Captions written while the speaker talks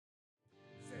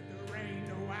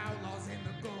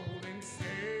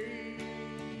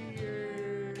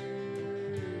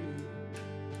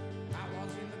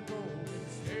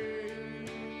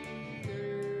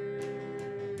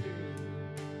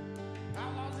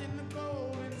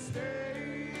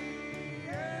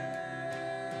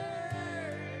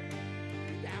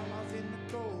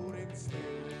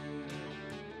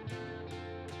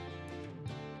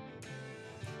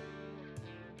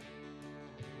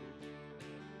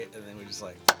and then we just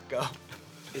like go.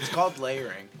 It's called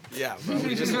layering. Yeah, bro.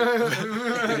 We just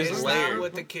It's not layered.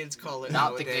 what the kids call it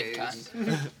Not the nowadays. good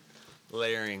kind.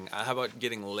 Layering. How about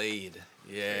getting laid?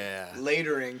 Yeah.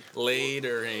 Latering.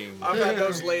 Latering. I've had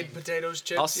those laid potatoes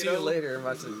chips. I'll see you know? later. I'm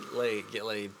about to get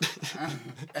laid.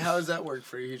 How does that work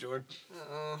for you, Jordan?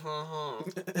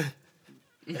 Uh-huh.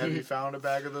 Have you found a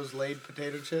bag of those laid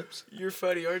potato chips? You're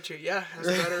funny, aren't you? Yeah, as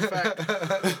a matter of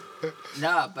fact.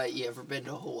 Nah, but you ever been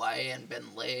to Hawaii and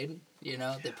been laid? You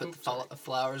know, they put the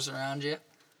flowers around you.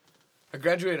 I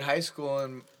graduated high school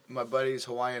and my buddy's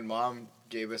Hawaiian mom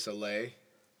gave us a lei.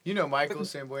 You know Michael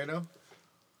Sambueno?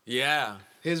 Yeah.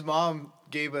 His mom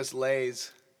gave us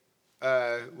leis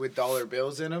with dollar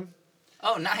bills in them.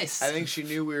 Oh, nice. I think she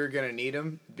knew we were going to need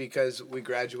them because we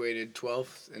graduated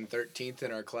 12th and 13th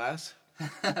in our class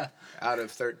out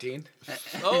of 13.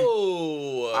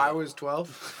 Oh. I was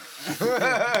 12.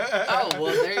 Oh, well,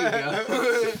 there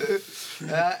you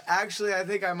go. Actually, I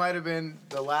think I might have been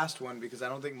the last one because I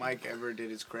don't think Mike ever did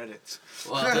his credits.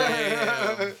 Well,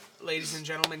 Damn. Ladies and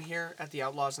gentlemen, here at the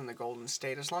Outlaws in the Golden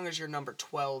State, as long as you're number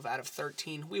 12 out of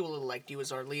 13, we will elect you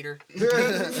as our leader.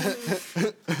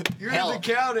 You're Hell. the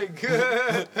counting.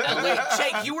 Wait,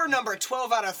 Jake, you were number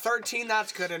 12 out of 13.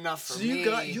 That's good enough for So me.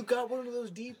 you got one of those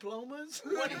diplomas?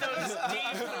 One of those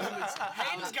diplomas.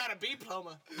 Hayden's got a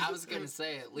diploma. I was going to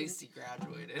say, at least he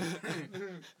graduated.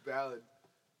 Valid.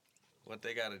 What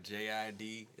they got, a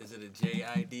JID? Is it a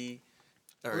JID?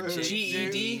 Or a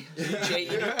GED?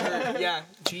 GED? Yeah.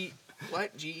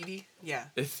 What? GED? Yeah.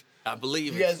 I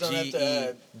believe You guys it's don't have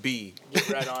to, GEB. Get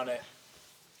right on it.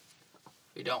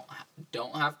 We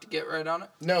don't have to get right on it.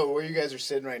 No, where you guys are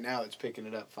sitting right now, it's picking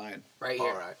it up fine. Right here.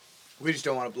 All right. We just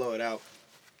don't want to blow it out.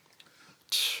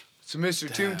 So,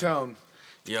 Mr. Damn. Tombtone,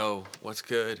 Yo, what's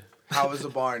good? how was the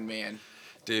barn, man?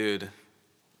 Dude,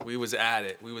 we was at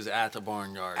it. We was at the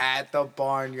barnyard. At the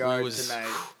barnyard We was-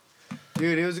 tonight.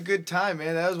 Dude, it was a good time,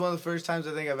 man. That was one of the first times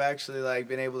I think I've actually like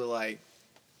been able to like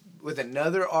with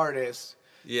another artist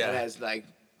that Yeah. has like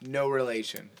no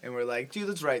relation, and we're like, dude,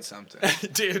 let's write something.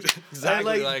 Dude, And,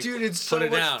 exactly. like, dude, it's so put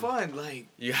it much down. fun. Like,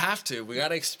 You have to. We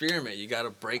gotta experiment. You gotta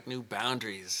break new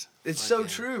boundaries. it's so Fucking-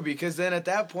 true because then at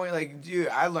that point, like, dude,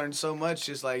 I learned so much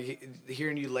just like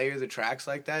hearing you layer the tracks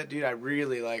like that, dude. I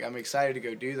really like. I'm excited to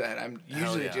go do that. I'm Hell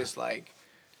usually yeah. just like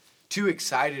too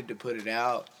excited to put it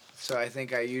out. So I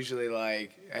think I usually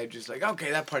like I just like okay,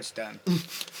 that part's done.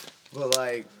 But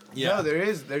like Yeah. no,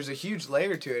 there's a huge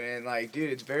layer to it, and like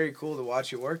dude, it's very cool to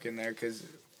watch you work in there because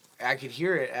I could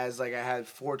hear it as like I had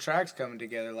 4 tracks coming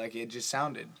together, like it just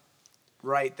sounded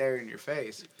right there in your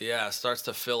face. Yeah, it starts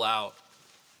to fill out.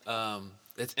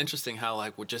 It's interesting how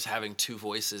like we're just having 2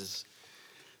 voices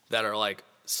that are like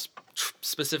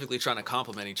specifically trying to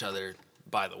complement each other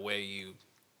by the way you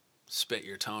spit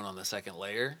your tone on the second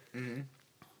layer. Mhm.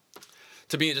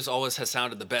 To me, it just always has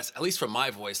sounded the best, at least from my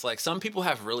voice. Like some people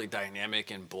have really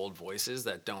dynamic and bold voices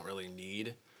that don't really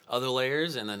need other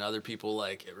layers, and then other people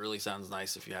like it really sounds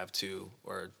nice if you have 2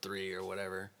 or 3 or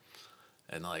whatever.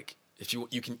 And like if you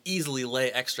can easily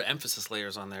lay extra emphasis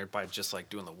layers on there by just like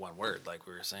doing the one word, like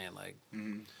we were saying, like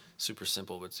super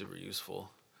simple but super useful.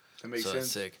 That makes So sense.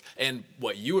 that's sick. And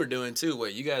what you were doing too,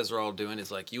 what you guys are all doing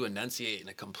is like you enunciate in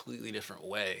a completely different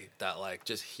way that like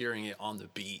just hearing it on the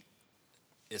beat,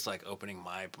 it's like opening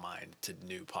my mind to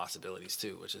new possibilities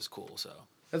too, which is cool. So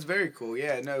That's very cool.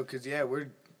 Yeah, no, cause yeah, we're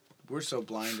so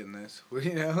blind in this.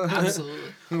 You know,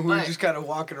 Absolutely. we're But- just kind of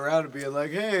walking around and being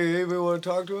like, "Hey, anybody want to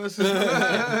talk to us?"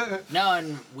 No,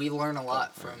 and we learn a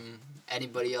lot from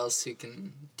anybody else who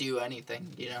can do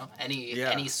anything, you know,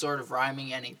 any sort of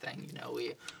rhyming, anything, you know.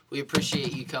 We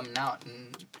appreciate you coming out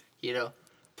and, you know,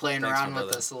 playing Thanks, around my with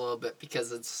brother. us a little bit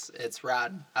because it's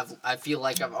rad. I feel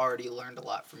like I've already learned a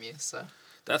lot from you, so.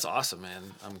 that's awesome,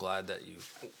 man. I'm glad that you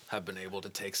have been able to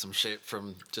take some shit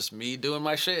from just me doing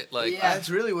my shit. Like, Yeah. That's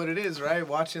really what it is, right?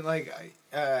 Watching like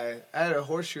I had a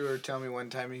horseshoer tell me one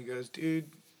time. He goes, "Dude,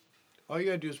 all you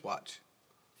gotta do is watch."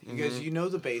 He goes, "You know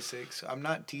the basics. I'm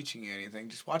not teaching you anything.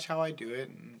 Just watch how I do it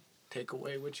and take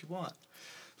away what you want."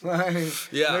 Like,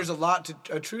 Yeah. there's a lot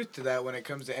a truth to that when it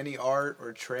comes to any art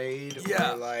or trade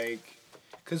Yeah. or like,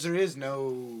 because there is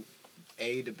no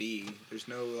A to B. There's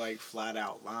no like flat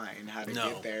out line how to No.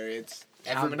 get there. It's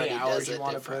Everybody how many hours does you it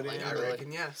want to put differently, in. I really.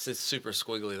 reckon, yeah. it's super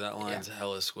squiggly. That line's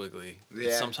hella squiggly.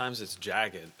 Yeah. Sometimes it's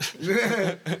jagged.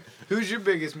 Who's your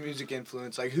biggest music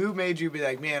influence? Like, who made you be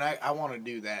like, man, I want to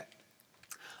do that?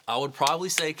 I would probably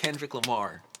say Kendrick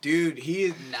Lamar. Dude, he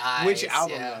is. Nice, Which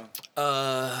album yeah.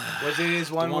 though? Was it his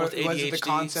The one? one Where, with ADHD, was it the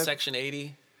concept? Section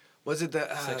 80. Was it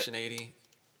the Section 80.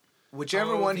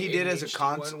 whichever Oh, one the he did as a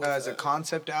ADHD one with,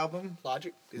 concept album?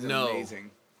 Logic? Is No.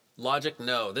 amazing. Logic,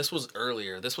 no. This was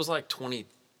earlier. This was like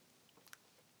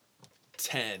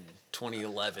 2010,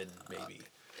 2011, maybe.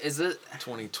 Is it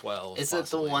 2012. Is possibly. it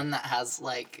the one that has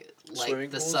like Swimming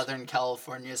the pools? Southern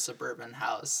California suburban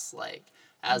house like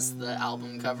as the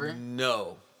album cover?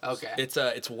 No. Okay.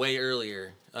 It's way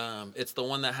earlier. It's the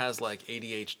one that has like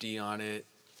ADHD on it.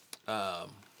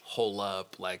 Hole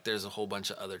Up. Like there's a whole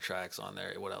bunch of other tracks on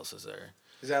there. What else is there?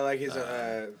 Is that like his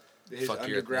Fuck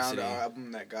Your underground Ethnicity.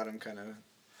 album that got him kind of?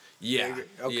 Yeah,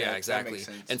 Okay, yeah, that exactly. makes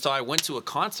sense. And so I went to a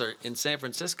concert in San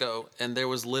Francisco, and there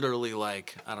was literally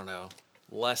like, I don't know,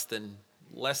 less than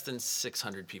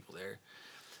 600 people there.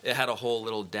 It had a whole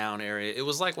little down area. It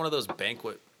was like one of those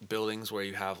banquet buildings where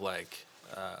you have like,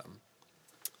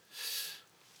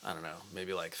 I don't know,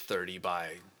 maybe like 30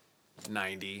 by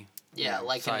 90. Yeah,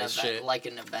 like an size event, shit. like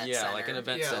an event Yeah, center. like an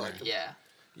event Yeah, center. like Yeah.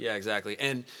 Yeah, exactly.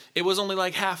 And it was only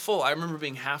like half full. I remember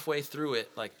being halfway through it,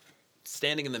 like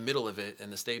standing in the middle of it,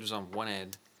 and the stage was on one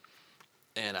end.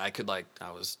 And I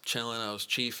was chilling, I was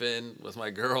chiefing with my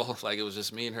girl. Like it was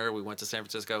just me and her. We went to San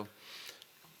Francisco.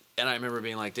 And I remember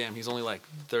being like, damn, he's only like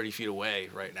 30 feet away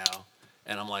right now.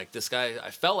 And I'm like, this guy,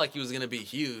 I felt like he was going to be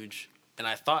huge. And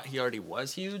I thought he already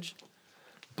was huge.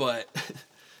 But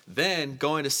then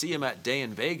going to see him at Day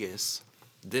in Vegas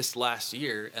this last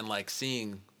year and like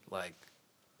seeing like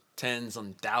tens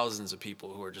and thousands of people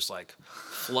who are just like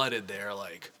flooded there,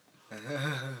 like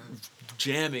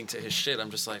jamming to his shit. I'm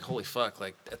just like, holy fuck.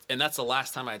 Like, and that's the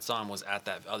last time I saw him was at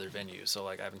that other venue. So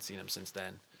like, I haven't seen him since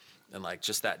then. And like,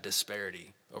 just that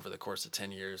disparity over the course of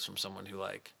 10 years from someone who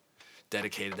like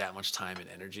dedicated that much time and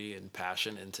energy and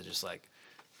passion into just like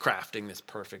crafting this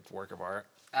perfect work of art.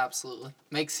 Absolutely.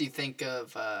 Makes you think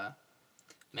of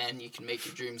man, you can make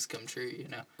your dreams come true, you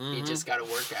know. You just got to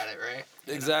work at it, right?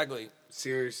 Exactly.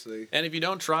 Seriously. And if you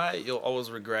don't try, you'll always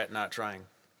regret not trying.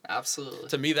 Absolutely.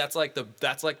 To me, that's like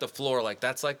the floor. Like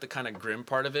that's like the kind of grim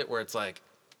part of it, where it's like,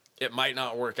 it might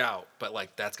not work out, but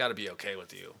like that's got to be okay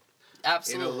with you. In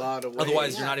Absolutely. a lot of ways.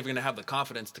 Otherwise, you're not even gonna have the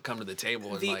confidence to come to the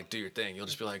table and The- like do your thing. You'll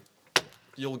just be like,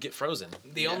 you'll get frozen.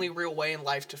 The only real way in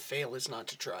life to fail is not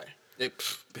to try. Bingo.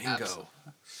 Absolutely.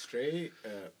 Straight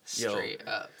up. Straight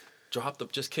up.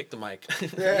 Just kick the mic.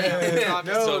 Yeah,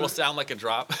 No. So it'll sound like a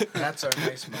drop. That's our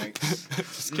nice mics.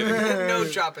 Just kidding. no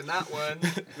dropping that one.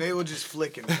 They will just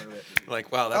flick in front of it.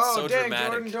 Like, wow, that's so dang,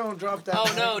 dramatic. Jordan, don't drop that. Oh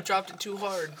mic. no, dropped it too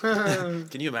hard.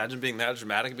 Can you imagine being that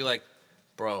dramatic and be like,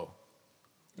 bro,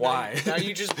 why? Now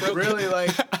you just broke Really,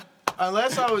 like,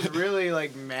 unless I was really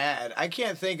like mad, I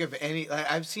can't think of any.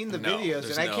 Like, I've seen the No, videos,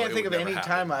 there's and I no- can't it think of would any never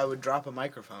time happen. I would drop a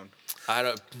microphone. I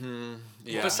don't.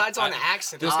 Yeah. Besides on I-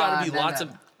 accident. There's got to be no, lots no.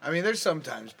 of. I mean, there's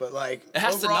sometimes, but like It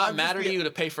has to overall, not I'm just matter to being- you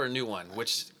to pay for a new one,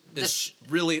 which is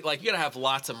really like you gotta have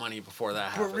lots of money before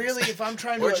that happens. But really, if I'm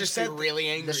trying to Or just be upset, really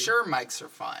angry. The Shure mics are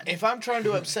fine. if I'm trying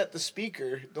to upset the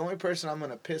speaker, the only person I'm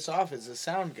gonna piss off is the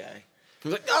sound guy.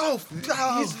 You're like, oh,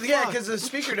 Yeah, because the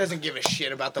speaker doesn't give a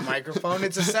shit about the microphone.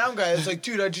 It's a sound guy. It's like,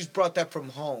 dude, I just brought that from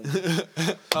home.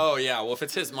 oh yeah. Well, if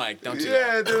it's his mic, don't do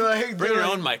Yeah, that. they're like, Bring they're your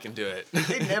like- own mic and do it.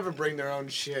 They never bring their own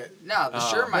shit. No, the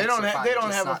Shure mics They don't. are fine. They don't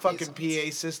just have a not fucking these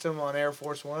ones. PA system on Air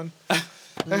Force One.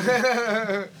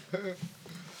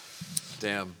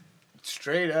 Damn.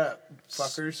 Straight up,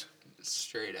 fuckers.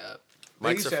 Straight up. They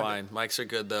Mics used are to have- fine. Mics are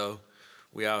good though.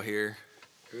 We out here.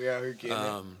 We out here getting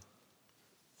it.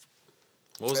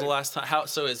 What was the last time?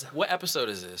 What episode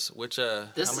is this? Which This how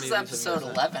many is of these have episode you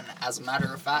 11, as a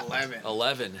matter of fact. 11.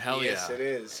 11. Hell Yes, yeah. it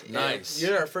is. Nice.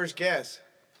 You're our first guest.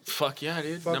 Fuck yeah,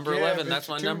 dude. Fuck number yeah, 11. That's Mr.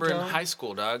 my number in Toontown. high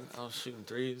school, dog. I was shooting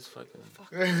threes.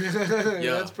 Fucking.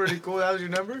 Yeah. That's pretty cool. That was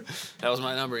your number? That was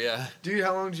my number. Yeah. Dude,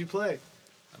 how long did you play?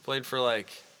 I played for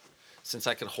like since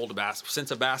I could hold a basketball.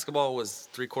 Since a basketball was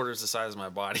 3/4 the size of my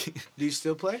body. Do you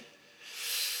still play?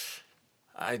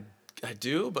 I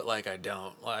do, but like I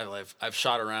don't. I've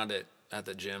shot around it at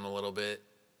the gym a little bit.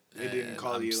 They didn't and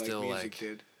call I'm you like still, music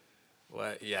did.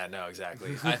 What? Yeah, no,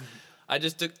 exactly. I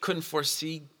just couldn't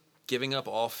foresee giving up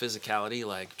all physicality,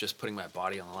 like just putting my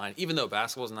body on the line. Even though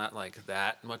basketball's not like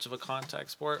that much of a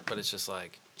contact sport, but it's just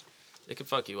like it could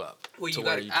fuck you up Well, to you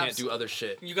where gotta- you can't do absolutely. other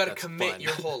shit. You got to that's commit fun.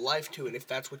 your whole life to it if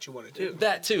that's what you want to do.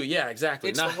 That too, yeah,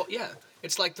 exactly. It's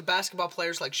It's like the basketball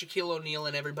players like Shaquille O'Neal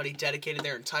and everybody dedicated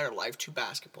their entire life to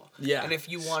basketball. Yeah. And if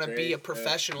you want to be Straight a up.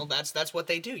 professional, that's what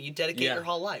they do. You dedicate Yeah. your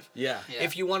whole life. Yeah. Yeah.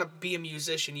 If you want to be a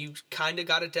musician, you kind of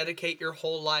got to dedicate your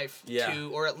whole life Yeah.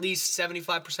 to, or at least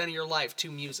 75% of your life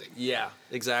to music. Yeah,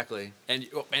 exactly. And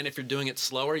if you're doing it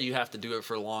slower, you have to do it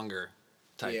for longer,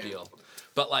 type Yeah. deal.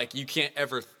 But like you can't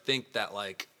ever think that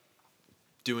like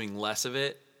doing less of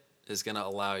it is gonna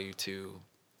allow you to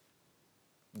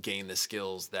gain the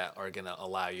skills that are gonna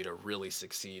allow you to really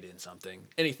succeed in something,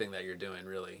 anything that you're doing,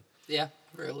 really. Yeah,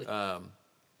 really.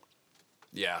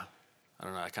 Yeah, I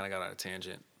don't know. I kind of got on a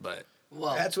tangent, but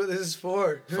Well, That's what this is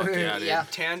for. fuck yeah, dude. yeah,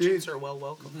 Tangents are well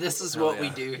welcome. this is Hell what we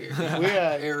yeah. do here.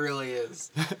 Yeah. It really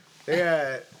is.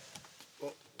 Yeah.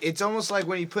 It's almost like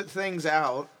when you put things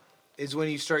out is when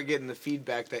you start getting the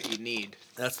feedback that you need.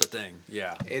 That's the thing.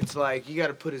 Yeah. It's like you got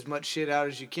to put as much shit out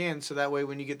as you can so that way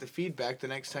when you get the feedback the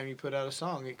next time you put out a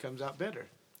song it comes out better.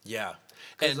 Yeah.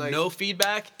 'Cause, And like- no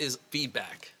feedback is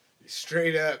feedback.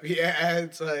 Straight up. Yeah,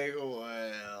 it's like,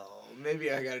 well,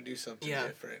 maybe I got to do something Yeah.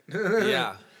 different.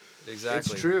 Yeah.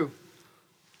 Exactly. It's true.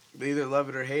 They either love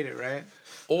it or hate it, right?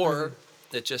 Or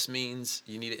it just means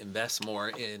you need to invest more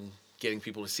in getting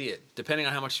people to see it, depending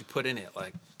on how much you put in it.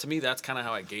 Like, to me, that's kind of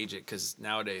how I gauge it, because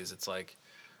nowadays it's like,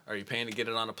 are you paying to get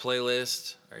it on a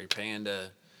playlist? Are you paying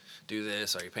to do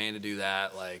this? Are you paying to do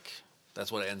that? Like,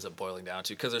 that's what it ends up boiling down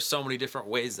to, because there's so many different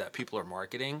ways that people are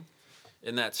marketing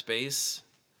in that space.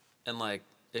 And, like,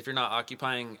 if you're not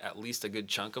occupying at least a good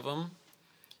chunk of them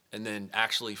and then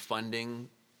actually funding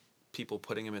people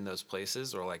putting them in those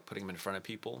places, or like putting them in front of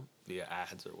people via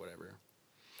ads or whatever,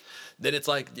 then it's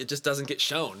like it just doesn't get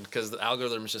shown, because the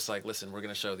algorithm is just like, listen, we're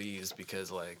going to show these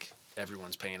because like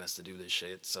everyone's paying us to do this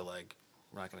shit, so like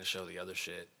we're not going to show the other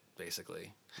shit,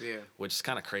 basically. Yeah. Which is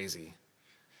kind of crazy.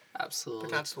 Absolutely.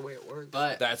 But that's the way it works.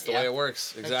 But That's the yeah, way it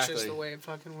works. That's Exactly. just the way it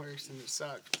fucking works, and it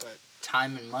sucks. But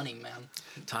time and money, man.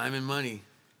 Time and money.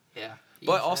 Yeah. You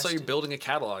But also invest you're it. building a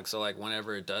catalog, so like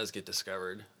whenever it does get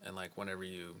discovered, and like whenever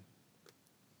you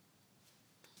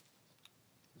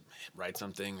write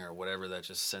something or whatever that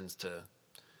just sends to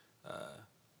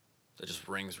that just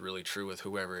rings really true with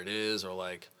whoever it is, or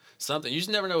like something, you just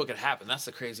never know what could happen. That's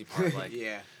the crazy part. Like,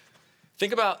 Yeah.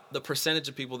 think about the percentage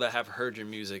of people that have heard your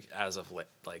music as of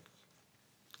like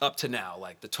up to now,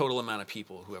 like the total amount of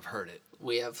people who have heard it.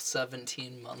 We have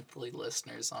 17 monthly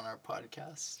listeners on our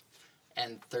podcast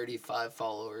and 35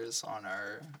 followers on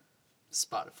our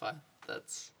Spotify.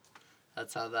 That's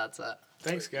how that's at.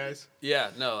 Thanks, guys.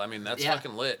 Yeah, no, I mean, that's Yeah.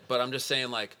 fucking lit. But I'm just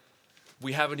saying, like,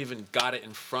 we haven't even got it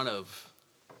in front of.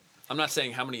 I'm not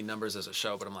saying how many numbers as a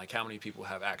show, but I'm like, how many people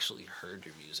have actually heard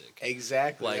your music?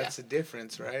 Exactly. Like- That's the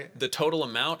difference, right? The total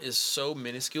amount is so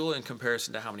minuscule in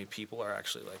comparison to how many people are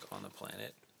actually like on the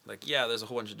planet. Like, yeah, there's a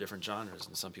whole bunch of different genres,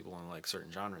 and some people only like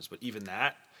certain genres, but even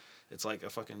that, it's like a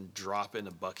fucking drop in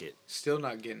a bucket. Still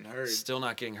not getting heard. Still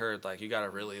not getting heard. Like, you gotta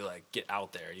really like get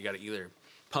out there. You gotta either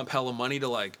pump hella money to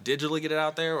like digitally get it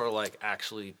out there, or like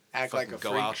actually Act like fucking a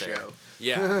go freak out there. show.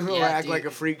 Yeah. or Yeah, act dude. like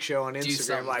a freak show on Do Instagram,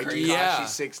 something like crazy. Yeah.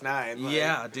 Tekashi 6ix9ine. Like,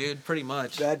 Yeah, dude, pretty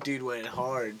much. that dude went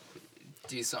hard.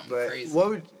 Do something But crazy. what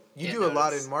would you Get do a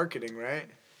lot noticed. in marketing, right?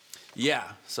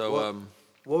 Yeah. So Well-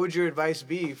 What would your advice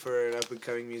be for an up and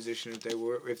coming musician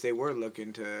if they were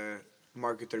looking to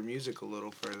market their music a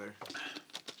little further?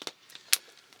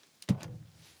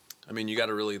 I mean, you got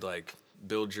to really like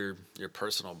build your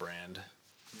personal brand,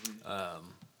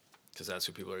 because that's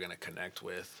who people are gonna connect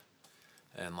with,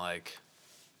 and like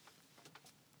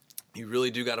you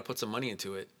really do got to put some money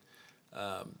into it,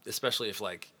 especially if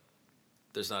like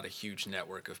there's not a huge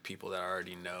network of people that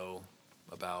already know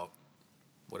about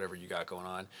whatever you got going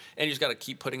on, and you just got to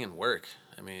keep putting in work.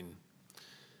 I mean,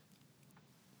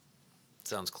 it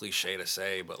sounds cliche to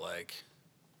say, but like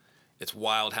it's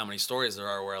wild how many stories there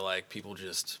are where like people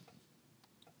just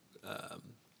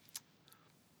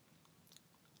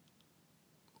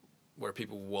where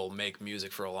people will make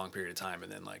music for a long period of time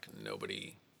and then like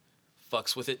nobody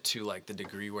fucks with it to like the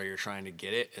degree where you're trying to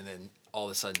get it, and then all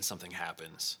of a sudden something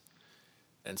happens.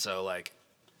 And so like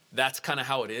that's kind of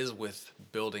how it is with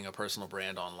building a personal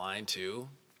brand online too,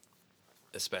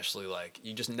 especially like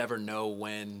you just never know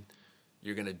when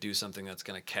you're going to do something that's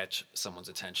going to catch someone's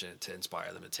attention to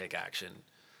inspire them to take action.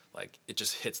 Like it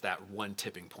just hits that one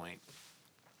tipping point.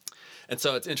 And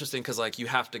so it's interesting because like you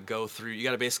have to go through, you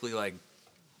got to basically like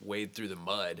wade through the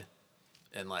mud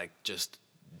and like just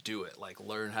do it. Like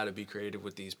learn how to be creative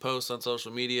with these posts on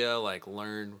social media, like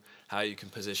learn how you can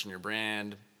position your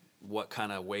brand, what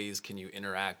kind of ways can you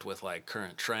interact with like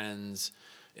current trends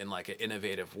in like an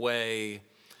innovative way,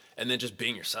 and then just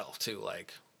being yourself too.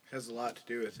 Like, Has a lot to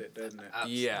do with it, doesn't it?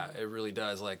 yeah, it really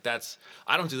does. Like that's,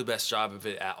 I don't do the best job of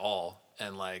it at all.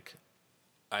 And like,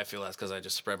 I feel that's because I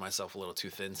just spread myself a little too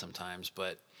thin sometimes,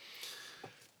 but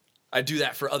I do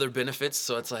that for other benefits.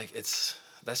 So it's like,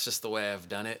 that's just the way I've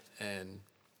done it. And,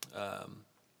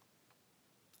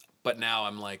 but now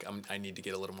I'm like, I need to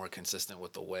get a little more consistent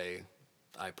with the way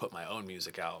I put my own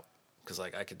music out. Cause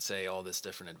like I could say all this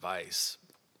different advice,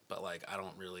 but like, I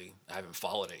haven't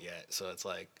followed it yet. So it's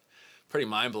like pretty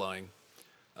mind blowing.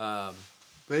 But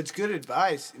it's good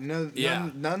advice. Yeah.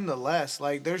 Nonetheless,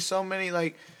 like there's so many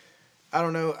like, I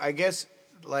don't know. I guess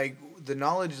like the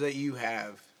knowledge that you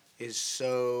have is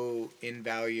so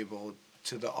invaluable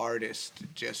to the artist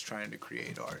just trying to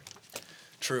create art.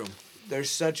 True. There's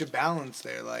such a balance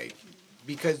there, like,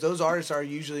 because those artists are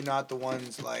usually not the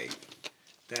ones like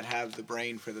that have the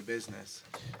brain for the business.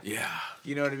 Yeah.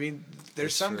 You know what I mean?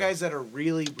 There's That's some true. guys that are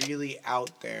really, really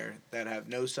out there that have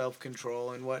no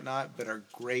self-control and whatnot, but are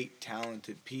great,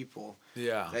 talented people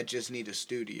Yeah. that just need a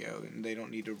studio and they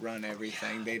don't need to run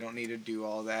everything. They don't need to do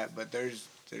all that. But there's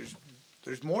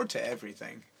more to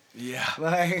everything. Yeah.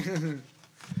 Like,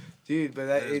 dude, but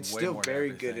There's it's way still more to very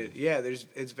good everything.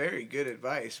 it's very good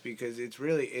advice because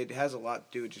it has a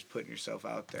lot to do with just putting yourself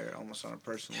out there almost on a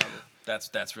personal level.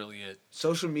 That's really it.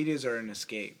 Social medias are an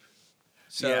escape.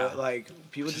 So Yeah. like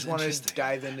people Which just is want to interesting.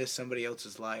 dive into somebody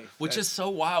else's life. Which is so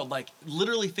wild. Like,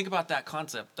 literally think about that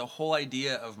concept. The whole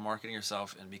idea of marketing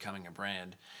yourself and becoming a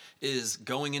brand is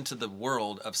going into the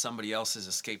world of somebody else's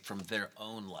escape from their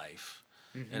own life.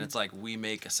 And it's like we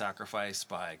make a sacrifice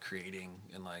by creating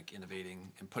and like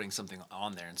innovating and putting something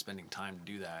on there and spending time to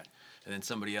do that. And then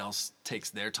somebody else takes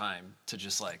their time to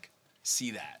just like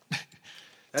see that.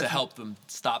 To help them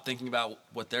stop thinking about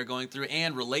what they're going through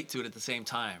and relate to it at the same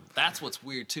time. That's what's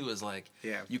weird too, is like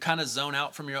you kind of zone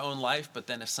out from your own life, but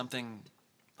then if something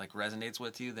like resonates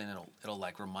with you, then it'll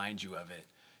like remind you of it,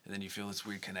 and then you feel this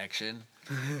weird connection,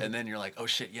 and then you're like, oh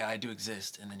shit, yeah, I do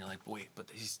exist, and then you're like, wait, but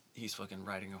he's fucking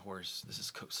riding a horse. This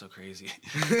is so crazy.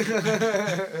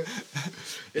 It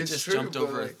It's just true, jumped but,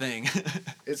 over a like, thing.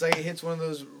 It's like it hits one of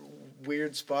those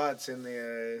weird spots in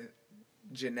the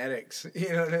genetics.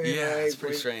 You know what I mean? Yeah, Like, it's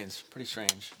pretty when- strange. Pretty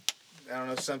strange. I don't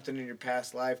know, something in your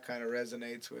past life kind of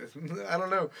resonates with. I don't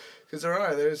know, because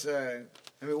there's and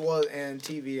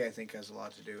TV I think has a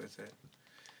lot to do with it.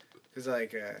 Because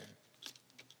like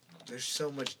there's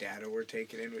so much data we're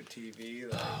taking in with TV.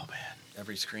 Like, Oh man,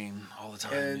 every screen, all the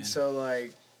time. and man. so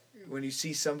like when you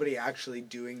see somebody actually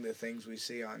doing the things we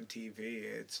see on TV,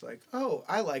 it's like, oh,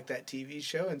 I like that TV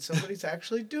show, and somebody's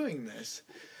actually doing this.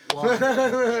 Well,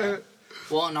 yeah.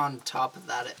 Well, and on top of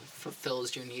that, it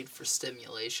fulfills your need for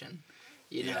stimulation.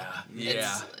 You know,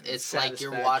 Yeah. it's like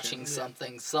you're Satisfaction.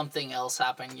 watching something else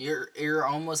happening. You're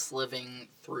almost living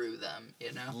through them.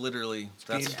 You know. Literally,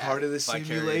 Being that's part of the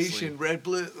vicariously. simulation. Red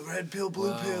pill,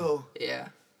 blue Wow. pill. Yeah.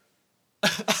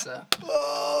 So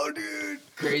Oh, dude.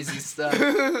 crazy stuff.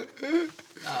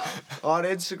 On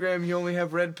Instagram, you only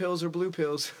have red pills or blue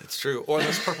pills. It's true. Or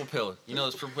there's purple pill. You know,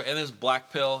 there's purple, and there's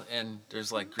black pill, and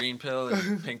there's like green pill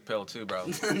and pink pill too, bro.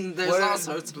 There's What all are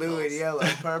sorts of blue and pills. yellow,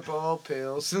 purple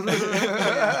pills.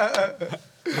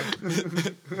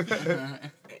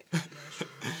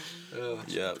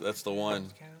 Yeah, that's the one.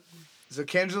 So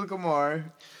Kendrick Lamar.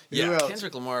 Who Yeah, else?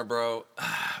 Kendrick Lamar, bro.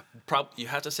 You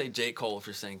have to say J. Cole if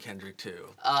you're saying Kendrick too.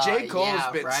 J. Cole's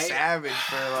yeah, been right? savage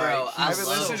for like. Bro, I haven't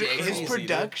love listened to J. his Cole.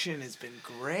 production has been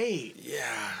great.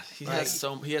 Yeah, he Like-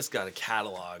 has got a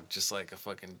catalog, just like a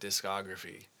fucking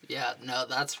discography. Yeah, no,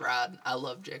 that's rad. I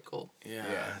love J. Cole. Yeah,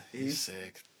 Yeah, he's he's-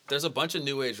 sick. There's a bunch of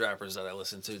new age rappers that I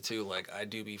listen to too. Like I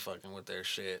do be fucking with their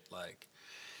shit. Like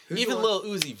Who's even the Lil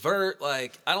Uzi Vert.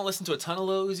 Like I don't listen to a ton of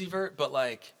Lil Uzi Vert, but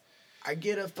like I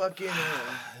get a fucking.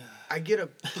 I get a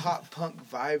pop punk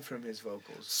vibe from his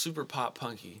vocals. super pop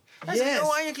punky. Yes.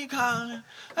 Why you keep calling?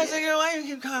 I say, why you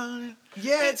keep calling?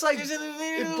 Yeah, it's like if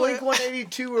Blink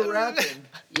 182 were rapping.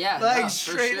 Yeah, Like no, for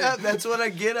straight sure. up, that's what I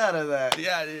get out of that.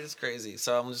 Yeah, it is crazy.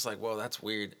 So I'm just like, whoa, that's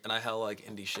weird. And I hell like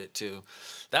indie shit too.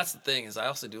 That's the thing is I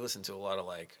also do listen to a lot of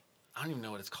like I don't even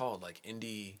know what it's called, like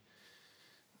indie.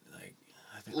 Like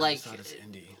I think I Like- just thought it's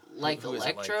indie. Like Who is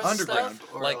it? electro Underground.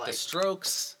 stuff, or Like the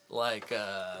Strokes, like who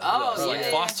Oh, else? Like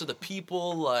yeah. Foster the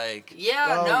People, like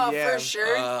Yeah, Oh, no, yeah. for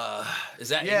sure. is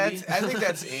that Yeah, indie? I think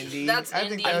that's indie. That's I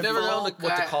think indie. I've never known folk,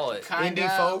 what to call it. kinda-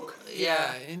 Indie folk?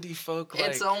 Yeah. indie folk. Like,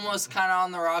 It's almost kind of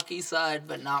on the rocky side,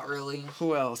 but not really.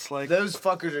 who else? Like Those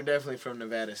fuckers are definitely from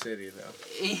Nevada City,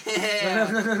 though.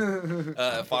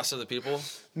 Yeah. Foster the People.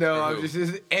 No, Or I'm who?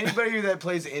 just anybody that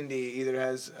plays indie either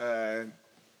has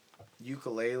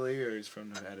ukulele or is from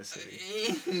Nevada City.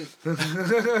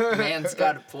 Man's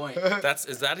got a point.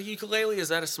 Is that a ukulele? Is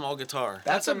that a small guitar?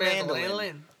 That's a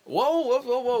mandolin.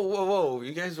 Whoa!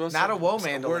 You guys want Not a woe it's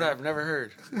word mandolin. I've never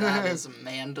heard. That is a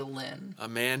mandolin. A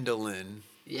mandolin.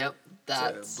 Yep, It's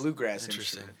that's a bluegrass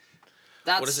Interesting. instrument. What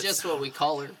that's does it just sound what we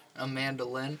call her, a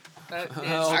mandolin. That is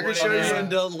Oh, I can what show it you is.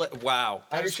 mandolin. Wow.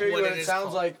 I can That's show you what what it it is sounds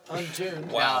called. like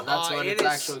untuned. Wow. That's what It it's is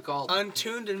actually called.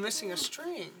 Untuned and missing a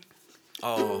string.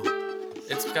 Oh,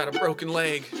 it's got a broken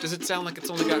leg. Does it sound like it's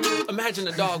only got? Imagine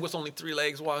a dog with only 3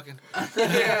 legs walking.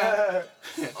 Get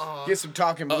some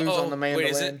talking blues on the mandolin.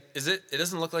 Wait, is it? It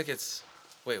doesn't look like it's.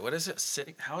 Wait, what is it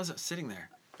sitting? How is it sitting there?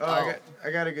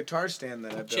 I got a guitar stand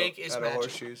that I built Jake is out of magic.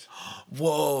 horseshoes.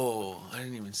 Whoa! I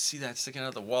didn't even see that sticking out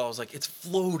of the wall. I was like, it's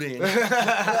floating.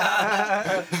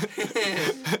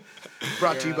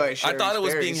 Brought to you by I Sherry's thought it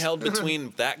was being Berries. held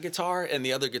between that guitar and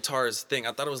the other guitar's thing.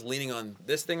 I thought it was leaning on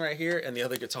this thing right here and the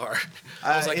other guitar.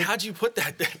 I was like, how'd you put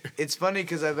that there? It's funny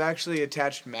because I've actually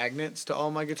attached magnets to all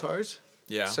my guitars.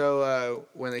 Yeah. So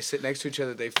when they sit next to each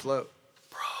other, they float.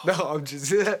 Bro. No, I'm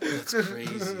just. That's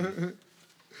crazy.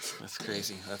 That's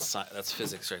crazy. That's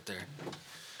physics right there.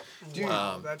 Dude,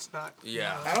 Wow, that's not.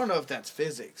 Yeah. I don't know if that's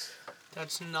physics.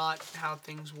 That's not how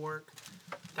things work.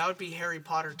 That would be Harry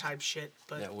Potter type shit.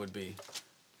 But That would be.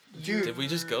 Dude, Did we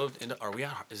just go into? Are we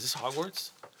at? Is this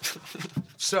Hogwarts?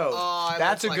 so I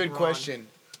that's a look good like Ron. question.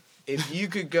 If you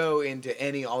could go into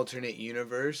any alternate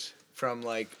universe from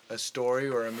like a story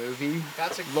or a movie,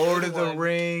 That's a Lord good of the one.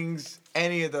 Rings,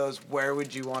 any of those, where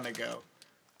would you want to go?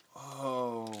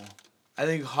 Oh. I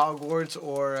think Hogwarts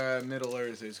or Middle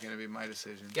Earth is gonna be my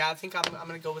decision. Yeah, I think I'm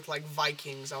gonna go with like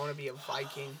Vikings. I want to be a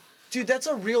Viking. Dude, that's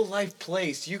a real life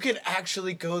place. You could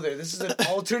actually go there. This is an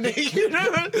alternate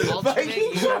universe. Alternate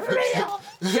Vikings are universe. real.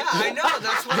 Yeah, I know.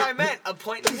 That's what I meant. A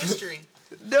point in history.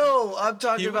 No, I'm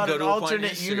talking You would about go an to a point in alternate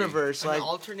history. universe, An like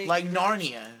alternate like universe?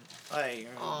 Narnia, like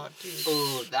Oh, dude.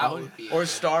 Oh, that would be. or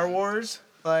Star Wars,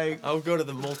 like. I would go to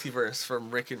the multiverse from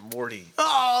Rick and Morty.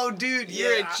 Oh, dude,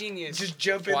 You're yeah. a genius. Just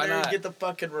jump in Why there and not? get the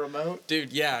fucking remote.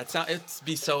 Dude, yeah, it'd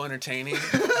be so entertaining.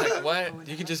 Like what?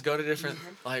 You could just go to different.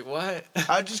 Like what?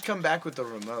 I'd just come back with the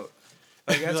remote.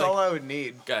 Like that's Like- all I would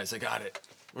need. Guys, I got it.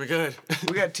 We're good.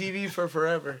 We got TV for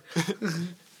forever.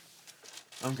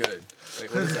 I'm good. Like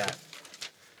what is that?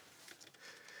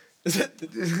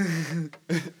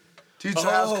 Dude, so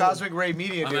how's Oh. Cosmic Ray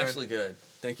Media I'm doing? actually good.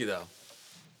 Thank you though.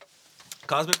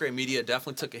 Cosmic Ray Media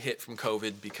definitely took a hit from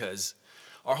COVID because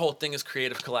our whole thing is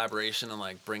creative collaboration and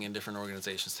like bringing different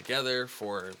organizations together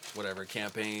for whatever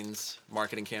campaigns,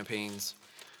 marketing campaigns,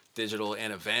 digital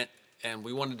and event. And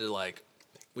we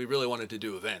really wanted to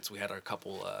do events. We had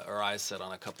our eyes set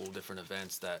on a couple of different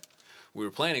events that we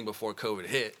were planning before COVID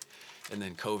hit. And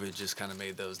then COVID just kind of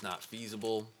made those not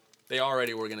feasible. They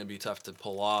already were going to be tough to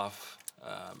pull off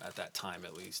at that time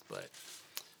at least, but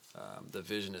the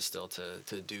vision is still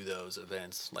to do those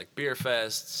events like beer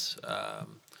fests,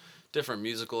 different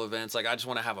musical events. Like I just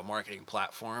want to have a marketing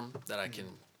platform that I can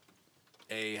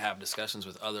have discussions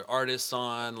with other artists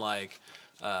on, like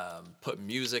put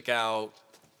music out,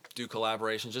 do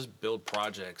collaborations, just build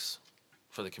projects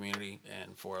for the community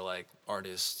and for like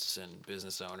artists and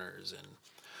business owners and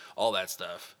all that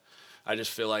stuff. I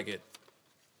just feel like it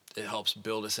helps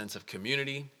build a sense of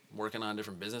community, working on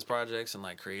different business projects and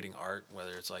like creating art,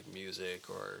 whether it's like music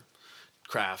or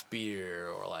craft beer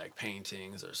or like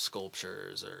paintings or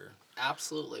sculptures or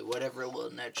Absolutely, whatever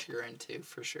little niche you're into,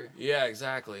 for sure. yeah,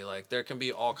 exactly. Like there can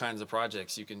be all kinds of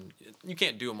projects. You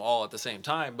can't do them all at the same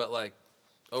time, but like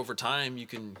over time you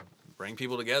can bring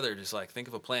people together. Just like think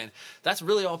of a plan. That's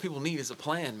really all people need is a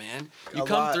plan, man. You A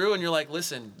come lot. through and you're like,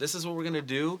 listen, this is what we're gonna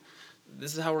do.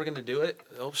 This is how we're gonna do it.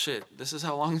 Oh shit, this is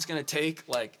how long it's gonna take.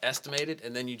 Like estimate it,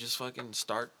 and then you just fucking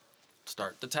start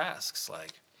the tasks.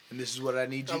 Like And this is what I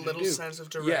need A you to little do. sense of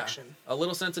direction. yeah, a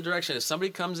little sense of direction. If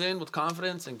somebody comes in with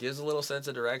confidence and gives a little sense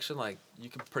of direction, like you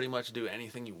can pretty much do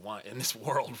anything you want in this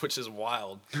world, which is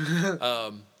wild.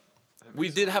 We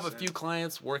did have a few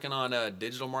clients working on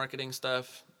digital marketing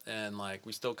stuff, and like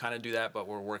we still kind of do that, but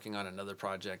we're working on another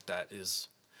project that is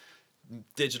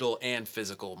digital and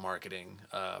physical marketing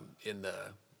in the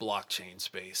blockchain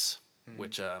space,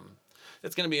 which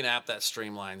it's going to be an app that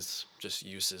streamlines just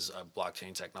uses of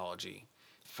blockchain technology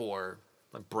for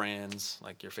like brands,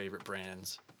 like your favorite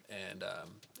brands, and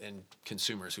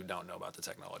consumers who don't know about the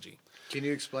technology. Can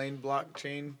you explain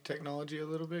blockchain technology a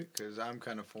little bit? Because I'm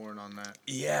kind of foreign on that.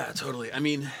 Yeah, totally. I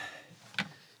mean,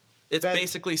 it's That-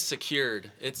 basically secured.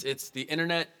 It's the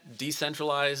internet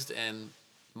decentralized and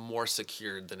more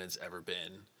secured than it's ever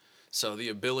been. So the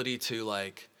ability to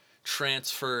like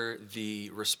transfer the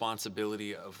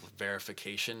responsibility of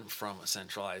verification from a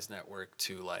centralized network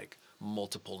to like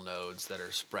multiple nodes that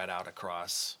are spread out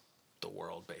across the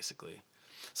world, basically.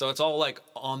 So it's all like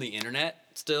on the internet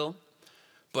still,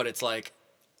 but it's like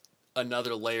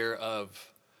another layer of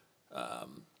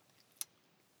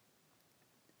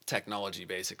technology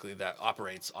basically that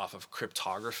operates off of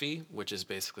cryptography, which is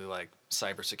basically like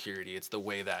cybersecurity. It's the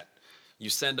way that you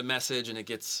send a message and it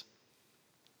gets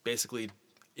basically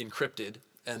encrypted,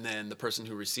 and then the person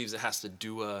who receives it has to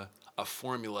do a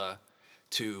formula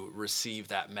to receive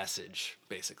that message,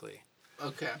 basically.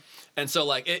 Okay. And so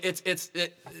like it's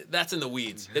that's in the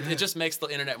weeds. It just makes the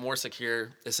internet more secure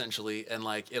essentially, and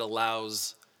like it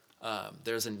allows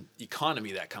there's an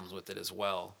economy that comes with it as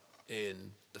well,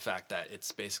 in the fact that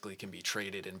it's basically can be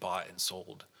traded and bought and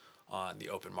sold on the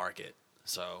open market.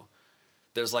 So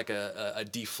there's like a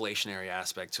deflationary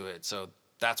aspect to it. So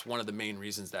that's one of the main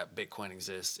reasons that Bitcoin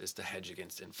exists, is to hedge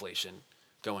against inflation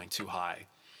going too high,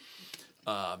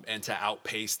 and to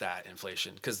outpace that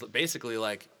inflation. Because basically,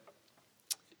 like,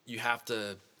 you have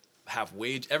to have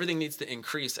everything needs to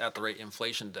increase at the rate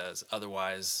inflation does.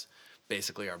 Otherwise,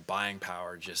 basically our buying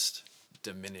power just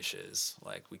diminishes.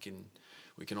 Like, we can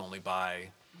only buy,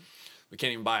 we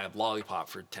can't even buy a lollipop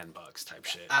for $10 type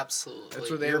shit. Absolutely. That's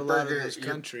where they have a lot of those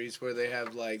countries where they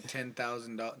have like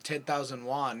 10,000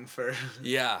 won for.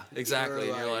 Yeah, exactly.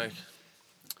 And you're like,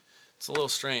 it's a little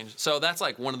strange. So that's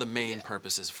like one of the main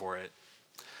purposes for it.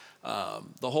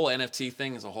 The whole NFT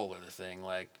thing is a whole other thing.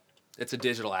 Like, it's a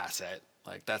digital asset.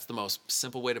 Like, that's the most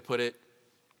simple way to put it.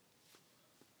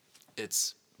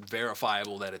 It's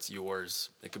verifiable that it's yours.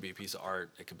 It could be a piece of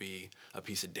art. It could be a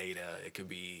piece of data. It could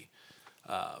be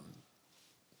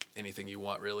anything you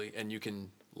want, really. And you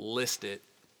can list it.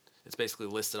 It's basically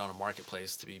listed on a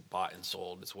marketplace to be bought and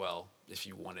sold as well, if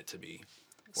you want it to be.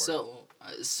 So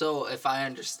if I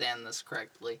understand this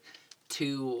correctly,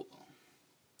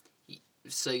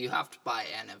 so you have to buy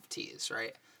NFTs,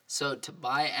 right? So to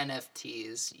buy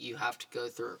NFTs, you have to go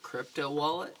through a crypto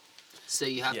wallet. So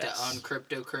you have to own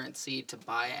cryptocurrency to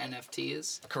buy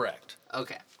NFTs? Correct.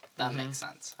 Okay, that makes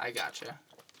sense. I gotcha.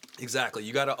 Exactly.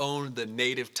 You got to own the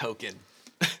native token.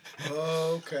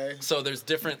 Okay. So there's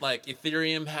different, like,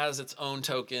 Ethereum has its own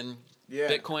token. Yeah.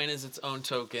 Bitcoin is its own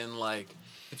token. Like,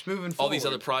 it's moving forward. All these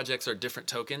other projects are different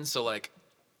tokens. So, like,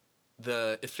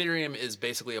 the Ethereum is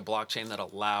basically a blockchain that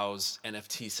allows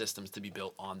NFT systems to be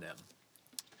built on them.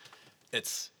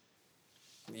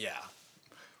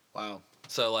 Wow.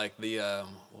 So, like,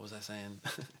 what was I saying?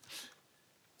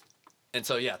 And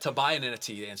so, yeah, to buy an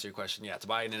NFT, to answer your question, to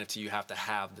buy an NFT, you have to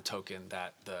have the token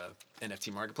that the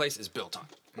NFT marketplace is built on.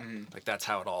 Mm-hmm. Like, that's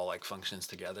how it all, like, functions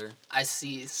together. I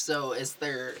see. So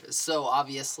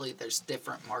obviously there's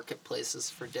different marketplaces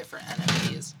for different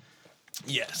NFTs.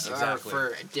 Yes, exactly. Or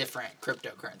for different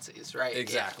cryptocurrencies, right?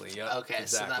 Exactly, yeah. Yep. Okay,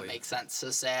 exactly. So that makes sense. So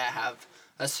say I have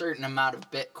a certain amount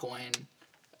of Bitcoin.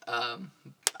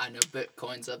 I know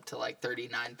Bitcoin's up to like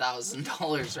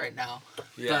 $39,000 right now.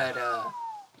 Yeah. But,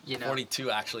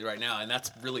 42 actually right now, and that's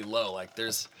really low. Like,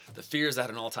 the fear is at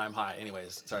an all-time high.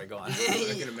 Anyways, sorry, go on.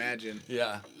 I can imagine.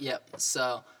 Yeah. Yep.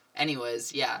 So,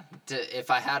 anyways, if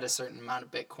I had a certain amount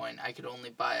of Bitcoin, I could only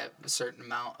buy a certain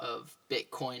amount of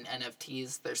Bitcoin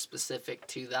NFTs. They're specific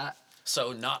to that.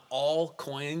 So not all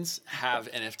coins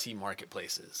have NFT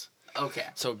marketplaces. Okay.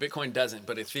 So Bitcoin doesn't,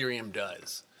 but Ethereum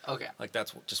does. Okay. Like,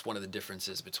 that's just one of the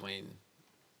differences between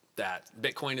that.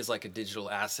 Bitcoin is like a digital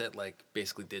asset, like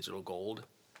basically digital gold.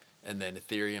 And then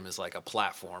Ethereum is like a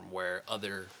platform where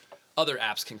other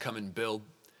apps can come and build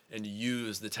and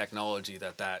use the technology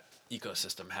that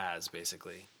ecosystem has,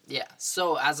 basically. Yeah.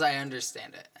 So as I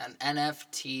understand it, an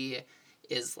NFT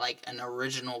is like an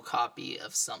original copy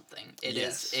of something. It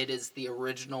is the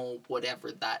original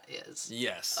whatever that is.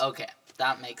 Yes. Okay,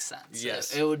 that makes sense.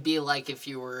 Yes. It would be like if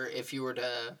you were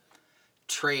to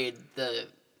trade the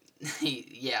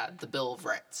the Bill of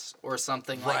Rights or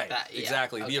something like that. Yeah,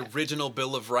 exactly. okay. The original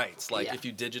Bill of Rights. Like, if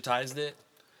you digitized it,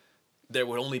 there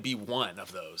would only be one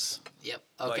of those. Yep.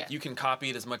 Okay. Like, you can copy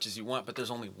it as much as you want, but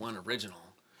there's only one original.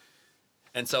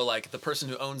 And so, like, the person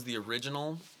who owns the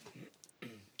original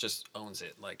just owns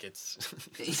it. Like, it's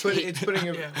is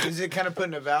it kind of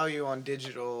putting a value on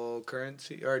digital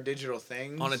currency or digital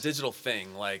things? On a digital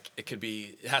thing. Like, it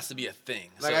has to be a thing.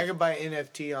 Like, so I could buy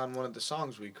NFT on one of the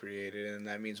songs we created, and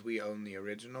that means we own the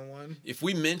original one. If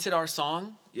we minted our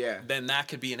song, yeah, then that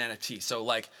could be an NFT.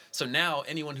 So now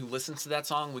anyone who listens to that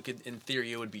song, in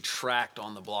theory, it would be tracked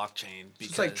on the blockchain.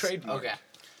 Because, it's like trademark. Okay.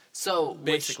 So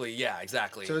basically, yeah,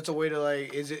 exactly. So it's a way to,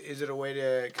 like, is it a way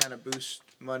to kind of boost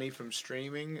money from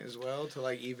streaming as well, to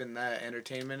like even that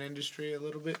entertainment industry a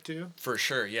little bit too? For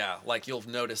sure, yeah. Like, you'll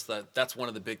notice that's one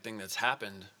of the big things that's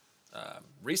happened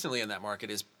recently in that market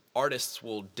is artists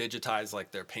will digitize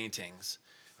like their paintings,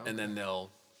 and then they'll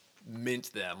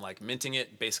mint them. Like, minting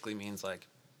it basically means like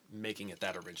making it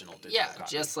that original digital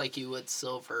copy. Just like you would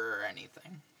silver or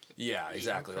anything. Yeah,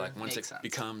 exactly. Okay. Like, once Makes it sense.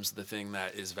 becomes the thing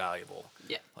that is valuable.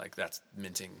 Yeah. Like, that's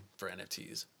minting for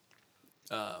NFTs.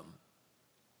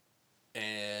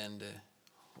 And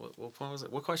what point was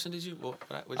it? What question did you?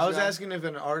 I was asking if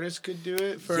an artist could do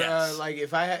it for like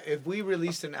if we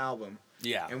released an album.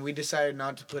 Yeah. And we decided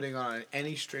not to put it on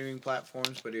any streaming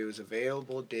platforms, but it was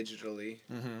available digitally.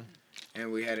 Mm-hmm.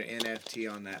 And we had an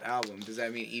NFT on that album. Does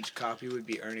that mean each copy would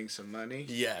be earning some money?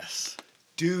 Yes.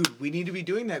 Dude, we need to be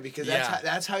doing that because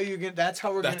that's how you're gonna. That's how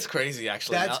we're gonna. That's crazy,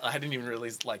 actually. I didn't even really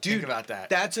think about that.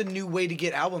 That's a new way to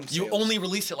get album sales. You only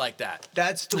release it like that.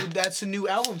 That's the new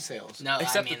album sales. No,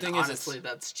 Except I mean, the thing honestly, is,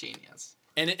 that's genius.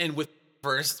 And with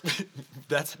verse,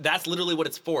 that's literally what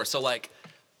it's for. So like,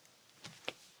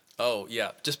 oh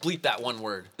yeah, just bleep that one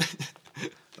word.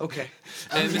 Okay.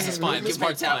 And this is fine. This Make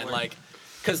part's that fine. work. Like,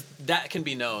 because that can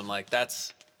be known. Like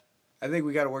that's. I think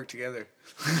we got to work together.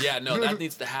 Yeah, no, that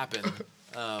needs to happen,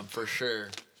 for sure.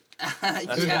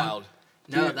 That's Yeah. wild.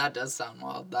 No, Dude. that does sound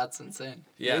wild. That's insane.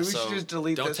 Yeah, Maybe we so should just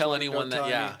delete don't this tell one, anyone don't that.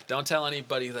 tell me. Don't tell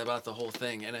anybody about the whole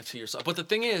thing, NFT or something. But the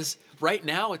thing is, right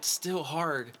now it's still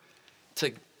hard to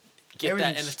get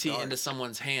that Everything's NFT dark. into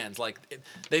someone's hands. Like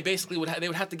they basically would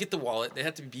have to get the wallet. They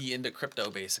have to be into crypto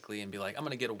basically and be like, I'm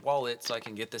gonna get a wallet so I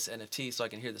can get this NFT so I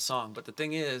can hear the song. But the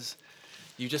thing is,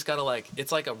 you just gotta like,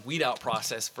 it's like a weed out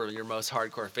process for your most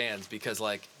hardcore fans because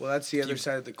like. Well, that's the other You-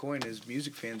 side of the coin is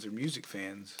music fans are music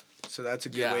fans. So that's a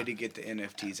good Yeah. way to get the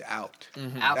NFTs out.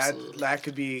 Absolutely. That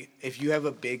could be, if you have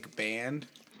a big band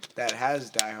that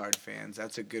has diehard fans,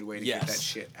 that's a good way to get that Yes.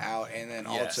 shit out and then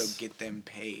also Yes. get them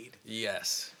paid.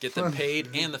 Yes, get them paid,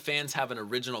 and the fans have an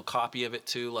original copy of it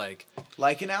too. Like,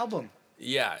 Like an album.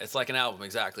 yeah, it's like an album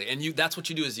exactly. And that's what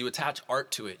you do is you attach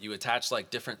art to it. You attach like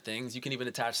different things. You can even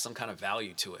attach some kind of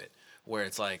value to it, where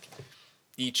it's like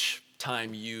each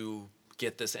time you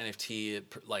get this NFT,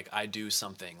 like I do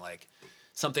something, like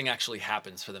something actually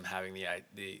happens for them having the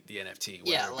NFT.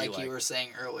 whether Yeah, it be, like you were saying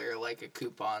earlier, like a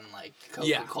coupon, like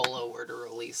Yeah. Coca-Cola were to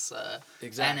release a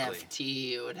Exactly.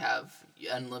 NFT, it would have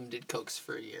unlimited Cokes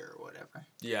for a year or whatever.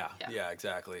 Yeah, Yeah. yeah,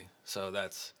 exactly. So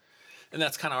that's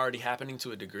kind of already happening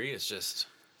to a degree. It's just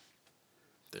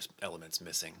there's elements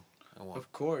missing.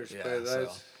 Of course. Yeah, but so-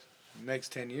 that's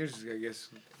next 10 years, I guess.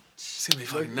 It's gonna be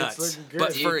fucking It's nuts. looking good.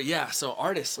 But so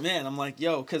artists, man, I'm like,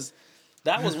 yo, because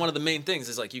that was one of the main things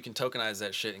is like you can tokenize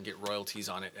that shit and get royalties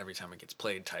on it every time it gets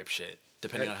played, type shit,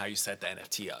 depending on how you set the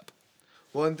NFT up.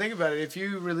 Well, and think about it. If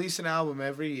you release an album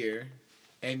every year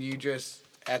and you just,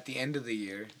 at the end of the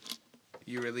year,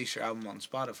 you release your album on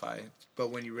Spotify. But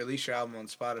when you release your album on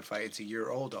Spotify, it's a year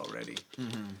old already.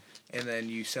 And then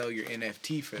you sell your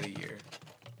NFT for the year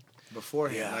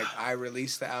beforehand. Yeah. Like, I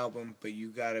released the album, but you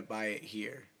got to buy it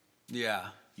here. Yeah.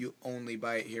 You only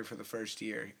buy it here for the first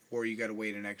year, or you got to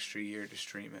wait an extra year to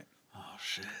stream it. Oh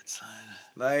shit, son.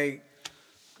 Like,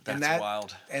 That's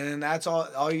wild. And then that's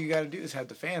all you got to do is have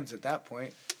the fans at that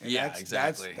point. And Yeah, that's,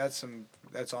 exactly.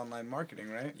 That's online marketing,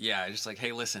 right? Yeah, just like,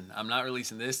 hey, listen, I'm not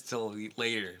releasing this till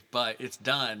later, but it's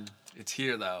done. It's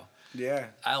here though. Yeah.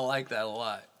 I like that a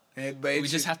lot. But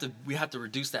We have to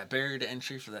reduce that barrier to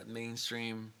entry for that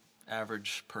mainstream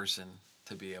average person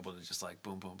to be able to just like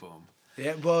boom, boom, boom.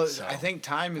 Yeah, well, So, I think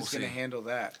time is we'll going to see. handle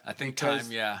that. I think Because-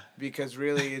 time, yeah. Because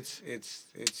really, it's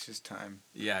just time.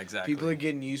 Yeah, exactly. People are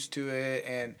getting used to it,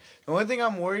 and the only thing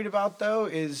I'm worried about though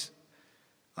is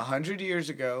 100 years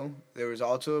ago there was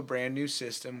also a brand new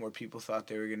system where people thought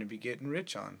they were going to be getting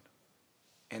rich on,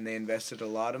 and they invested a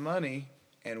lot of money,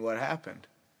 and what happened?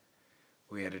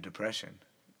 We had a depression.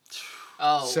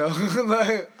 Oh, So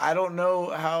like, I don't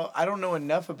know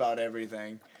enough about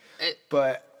everything.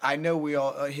 But I know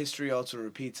history also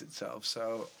repeats itself,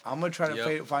 so I'm gonna try to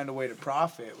Yep. find a way to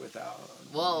profit without.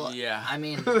 well, Yeah. I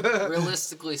mean,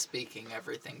 realistically speaking,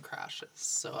 everything crashes,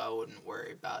 so I wouldn't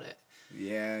worry about it.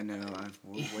 Yeah, no,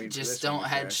 we'll wait. Just don't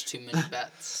hedge too many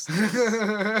bets.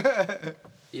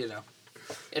 You know,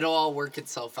 it'll all work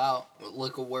itself out.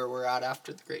 Look at where we're at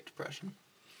after the Great Depression.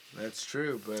 That's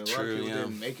true, but a lot True, of people yeah.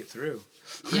 didn't make it through.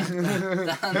 Yeah,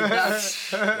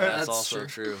 that's That's also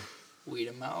true. Weed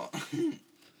them out.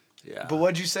 Yeah. But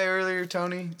what'd you say earlier,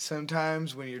 Tony?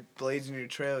 Sometimes when you're blazing your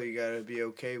trail, you gotta be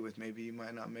okay with maybe you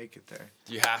might not make it there.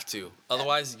 You have to.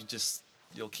 Otherwise,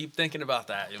 you'll keep thinking about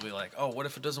that. You'll be like, oh, what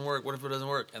if it doesn't work? What if it doesn't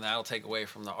work? And that'll take away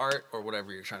from the art or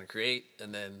whatever you're trying to create.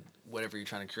 And then whatever you're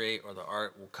trying to create or the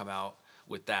art will come out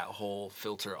with that whole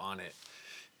filter on it.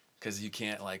 Because you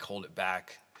can't like hold it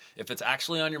back. If it's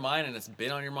actually on your mind and it's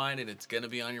been on your mind and it's going to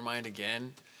be on your mind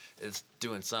again, it's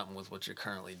doing something with what you're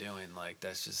currently doing. Like,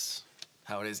 that's just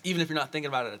how it is. Even if you're not thinking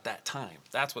about it at that time.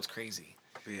 That's what's crazy.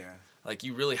 Yeah. Like,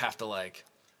 you really have to, like,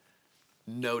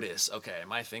 notice, okay,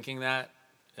 am I thinking that?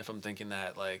 If I'm thinking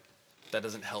that, like, that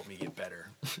doesn't help me get better.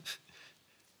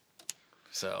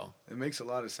 So, It makes a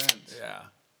lot of sense. yeah.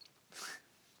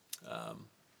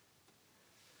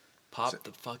 Pop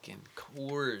the fucking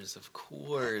Coors, of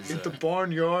course. Hit the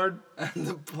barnyard.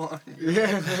 The barn.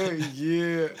 Yeah,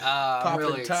 yeah. I'm Poppin'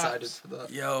 really tops. excited for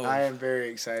that. Yo, I am very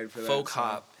excited for that. folk song.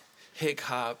 hop, hick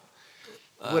hop,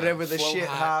 Whatever the flow shit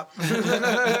hop.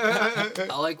 hop.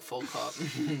 I like folk hop.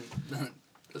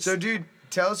 So, dude,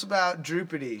 Tell us about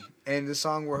Drupity and the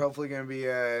song we're hopefully going to be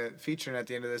featuring at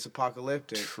the end of this,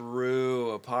 Apocalyptic.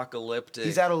 True, Apocalyptic.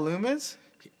 He's out of Loomis?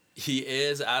 He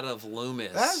is out of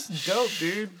Loomis. That's dope,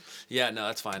 dude. Yeah, no,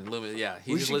 that's fine. Loomis, yeah.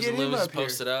 He We just should lives in get him Loomis, up here.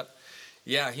 posted up.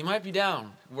 Yeah, he might be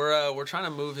down. We're trying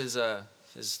to move his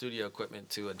studio equipment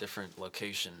to a different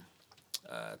location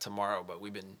tomorrow, but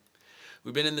we've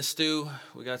been in the stew.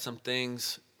 We got some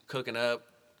things cooking up.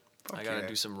 I got to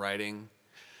do some writing,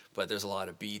 but there's a lot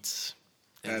of beats.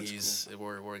 And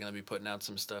we're going to be putting out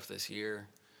some stuff this year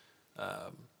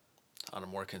on a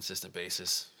more consistent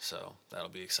basis, so that'll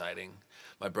be exciting.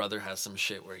 My brother has some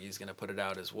shit where he's going to put it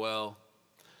out as well.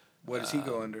 What does he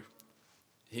go under?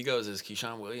 He goes as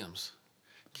Keyshawn Williams.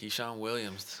 Keyshawn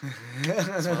Williams.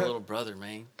 That's my little brother,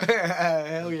 man.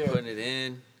 Hell yeah. Putting it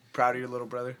in. Proud of your little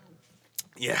brother?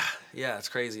 Yeah, it's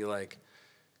crazy. Like,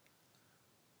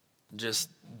 just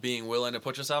being willing to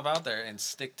put yourself out there and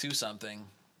stick to something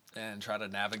and try to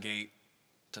navigate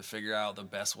to figure out the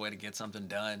best way to get something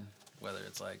done, whether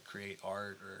it's like create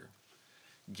art or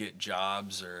get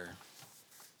jobs or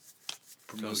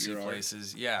go see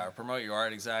places. Yeah, or promote your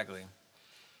art, exactly.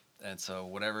 And so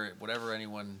whatever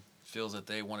anyone feels that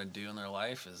they want to do in their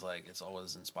life is like, it's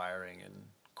always inspiring and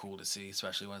cool to see,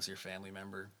 especially when it's your family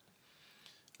member.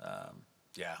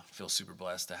 Yeah, I feel super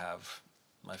blessed to have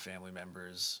my family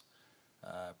members.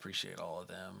 Appreciate all of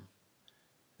them.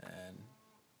 And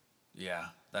yeah,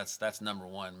 that's number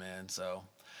one, man. So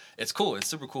it's cool. It's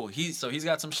super cool. He's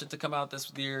got some shit to come out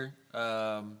this year.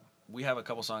 We have a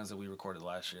couple songs that we recorded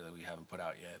last year that we haven't put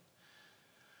out yet.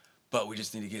 But we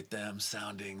just need to get them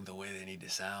sounding the way they need to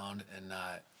sound and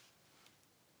not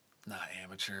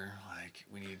amateur. Like,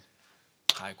 we need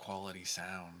high quality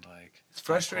sound. Like, it's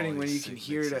frustrating when you can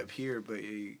hear it up here, but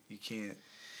you can't.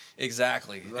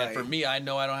 Exactly. Right. And for me, I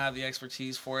know I don't have the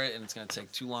expertise for it, and it's going to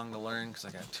take too long to learn because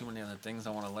I got too many other things I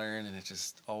want to learn, and it's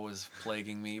just always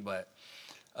plaguing me. But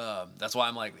that's why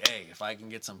I'm like, hey, if I can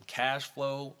get some cash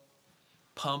flow,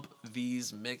 pump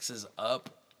these mixes up,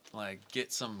 like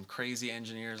get some crazy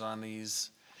engineers on these,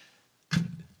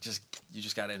 you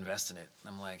just got to invest in it.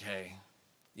 I'm like, hey,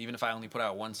 even if I only put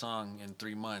out one song in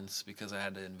 3 months because I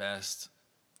had to invest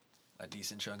a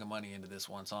decent chunk of money into this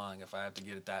one song, if I have to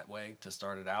get it that way to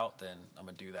start it out, then I'm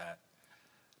gonna do that.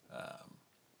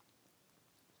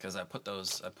 Because I put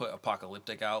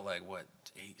Apocalyptic out like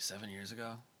 7 years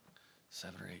ago,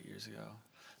 7 or 8 years ago.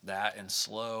 That and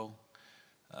Slow.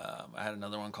 I had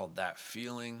another one called That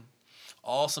Feeling.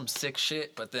 All some sick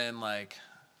shit, but then like,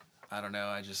 I don't know,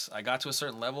 I got to a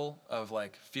certain level of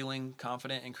like feeling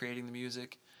confident in creating the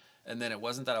music. And then it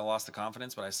wasn't that I lost the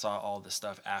confidence, but I saw all the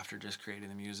stuff after just creating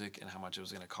the music and how much it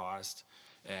was going to cost,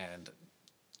 and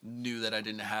knew that I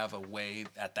didn't have a way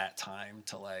at that time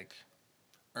to like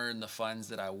earn the funds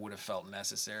that I would have felt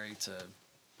necessary to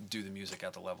do the music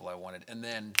at the level I wanted. And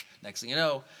then next thing you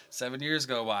know, 7 years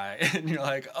go by and you're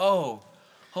like, oh,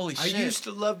 holy shit. I used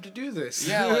to love to do this.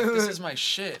 Yeah, like this is my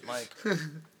shit. Like,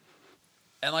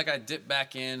 and like I dip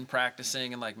back in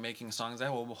practicing and like making songs. I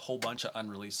have a whole bunch of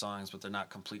unreleased songs, but they're not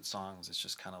complete songs. It's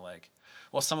just kind of like,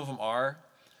 well, some of them are,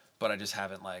 but I just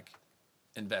haven't like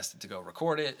invested to go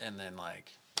record it and then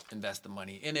like invest the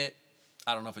money in it.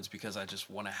 I don't know if it's because I just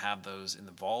want to have those in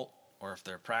the vault or if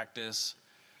they're practice.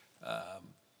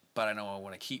 But I know I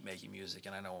want to keep making music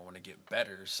and I know I want to get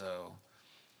better. So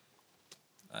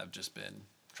I've just been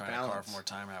trying to carve more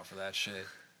time out for that shit.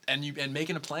 And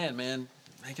making a plan, man.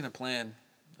 Making a plan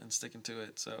and sticking to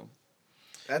it. So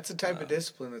that's the type of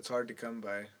discipline that's hard to come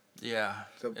by. Yeah,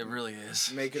 So it really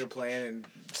is. Making a plan and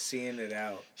seeing it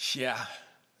out. Yeah.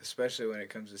 Especially when it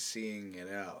comes to seeing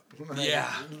it out.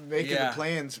 Yeah. Making a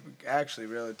plan's actually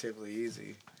relatively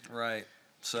easy. Right.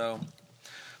 So,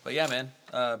 but yeah, man,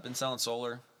 been selling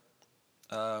solar.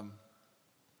 That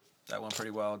went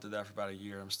pretty well. Did that for about a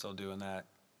year. I'm still doing that.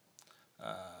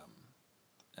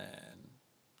 And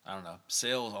I don't know.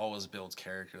 Sales always builds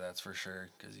character, that's for sure.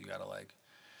 Because you got to like,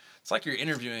 it's like you're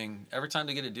interviewing. Every time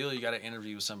to get a deal, you got to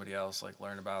interview with somebody else, like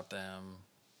learn about them.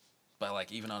 But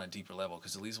like even on a deeper level,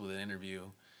 because at least with an interview,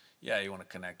 yeah, you want to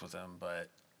connect with them, but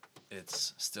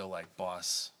it's still like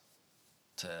boss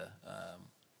to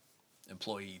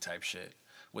employee type shit.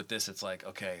 With this, it's like,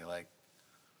 okay, like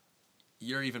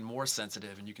you're even more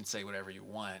sensitive and you can say whatever you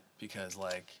want because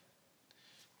like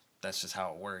that's just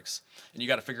how it works. And you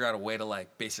got to figure out a way to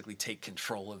like basically take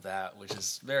control of that, which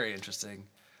is very interesting.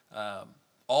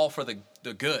 All for the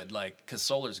good, like, because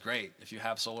solar's great. If you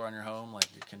have solar on your home, like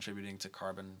you're contributing to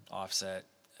carbon offset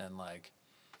and like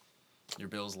your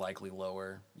bill's likely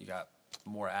lower. You got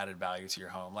more added value to your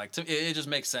home. Like it just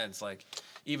makes sense. Like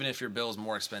even if your bill's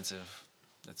more expensive,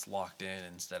 it's locked in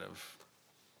instead of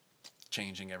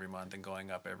changing every month and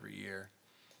going up every year.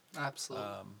 Absolutely.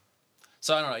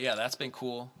 So I don't know. Yeah, that's been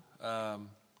cool. And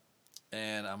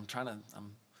I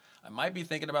might be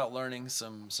thinking about learning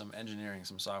some engineering,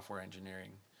 some software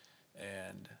engineering,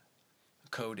 and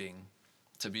coding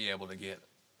to be able to get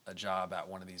a job at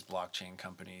one of these blockchain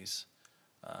companies.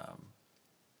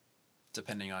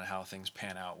 Depending on how things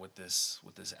pan out with this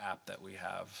app that we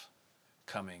have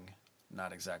coming,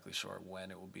 not exactly sure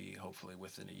when it will be. Hopefully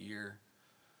within a year.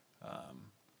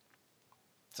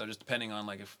 So just depending on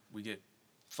like if we get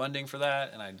funding for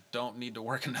that and I don't need to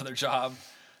work another job,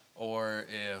 or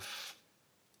if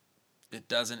it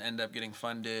doesn't end up getting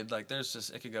funded, like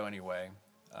it could go any way.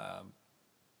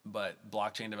 But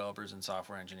blockchain developers and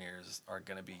software engineers are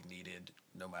going to be needed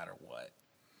no matter what,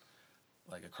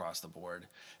 like across the board.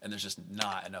 And there's just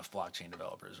not enough blockchain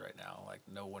developers right now. Like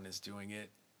no one is doing it.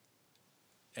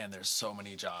 And there's so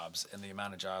many jobs, and the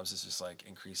amount of jobs is just like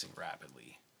increasing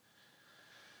rapidly.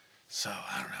 So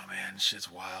I don't know, man. Shit's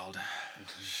wild.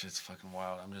 Shit's fucking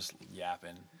wild. I'm just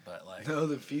yapping, but like. No,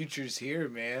 the future's here,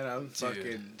 man. I'm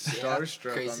fucking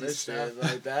starstruck crazy on this stuff. shit.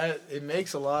 Like that, it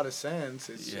makes a lot of sense.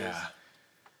 It's Yeah. just,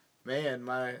 man,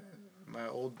 my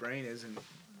old brain isn't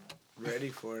ready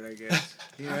for it, I guess.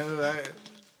 You know,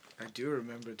 I do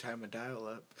remember the time of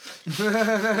dial-up.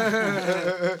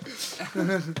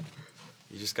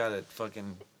 You just gotta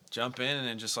fucking jump in and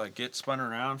then just like get spun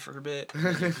around for a bit.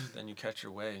 Then you catch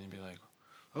your way and you be like,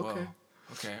 whoa, Okay.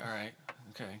 okay, all right,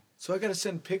 okay. So I gotta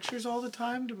send pictures all the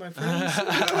time to my friends?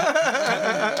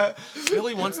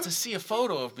 Billy wants to see a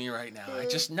photo of me right now. I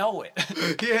just know it.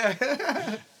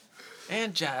 Yeah.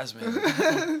 And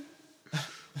Jasmine.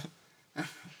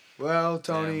 Well,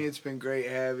 Tony, Damn. it's been great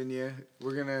having you.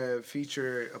 We're gonna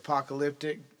feature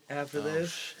Apocalyptic after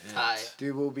this. Shit. Hi.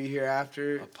 Dude, we'll be here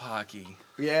after. A Pocky.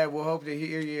 Yeah, we'll hope to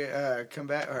hear you come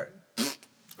back. Or,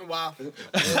 Wow.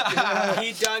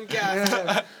 He done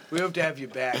got. we hope to have you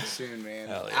back soon, man.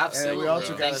 Hell yeah. And Absolutely. we also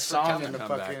got a Thanks for song coming. in the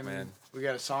Come back, fucking. man. We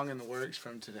got a song in the works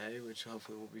from today, which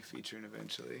hopefully we'll be featuring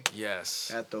eventually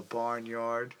Yes. at the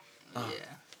barnyard.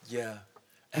 Yeah.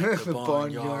 The At the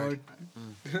barnyard.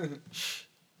 barnyard.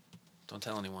 Don't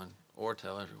tell anyone or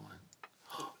tell everyone.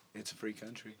 It's a free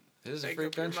country. It is a Make free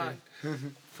up your country.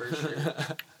 mind. For sure.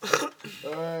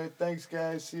 All right, thanks,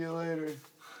 guys. See you later.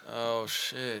 Oh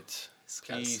shit.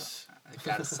 Peace.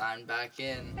 Got to sign back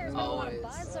in. There's been a lot Always. of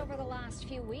buzz over the last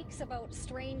few weeks about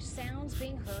strange sounds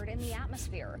being heard in the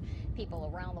atmosphere. People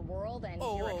around the world and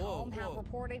here at home have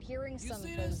reported hearing some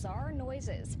bizarre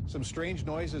noises. Some strange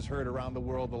noises heard around the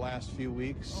world the last few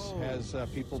weeks has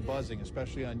people buzzing,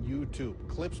 especially on YouTube.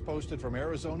 Clips posted from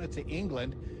Arizona to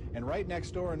England and right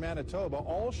next door in Manitoba,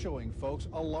 all showing folks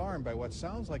alarmed by what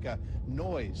sounds like a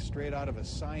noise straight out of a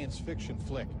science fiction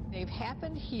flick. They've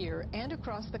happened here and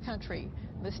across the country.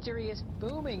 Mysterious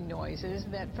booming noises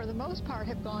that, for the most part,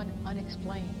 have gone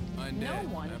unexplained. No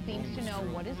one seems to know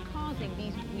what is causing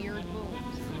these weird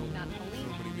booms. Not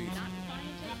police, not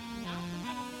scientists, not...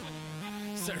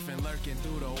 Surfing, lurking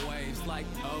through the waves like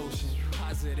ocean.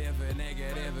 Positive and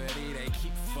negativity, they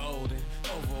keep folding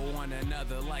over one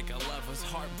another like a lover's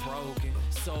heart broken.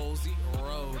 Souls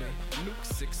eroding,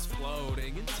 nukes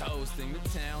exploding and toasting. The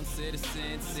town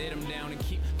citizens sit them down and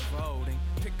keep voting.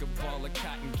 Pick a ball of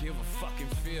cotton, give a fucking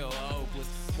feel hopeless.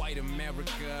 White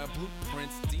America,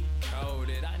 blueprints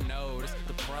decoded. I noticed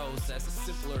the process is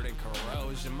simpler than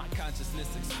corrosion. My consciousness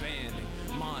expanding,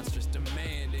 monstrous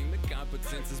demanding. The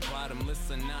competence is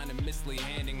bottomless, anonymously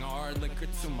handing hard liquor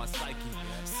to my psyche.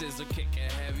 Scissor kicking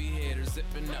heavy hitters,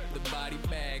 zipping up the body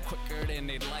bag quicker than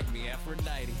they'd like me.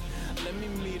 Aphrodite, let me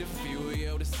meet a few of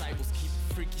your disciples. Keep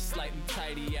it freaky, slightly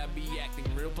tidy. I be acting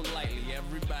real politely.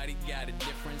 Everybody got a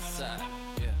different side.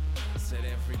 Yeah, said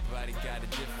everybody got a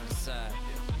different side.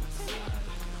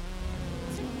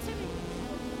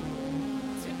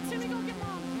 Timmy, go get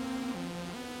mom.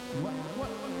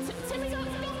 What? Timmy, go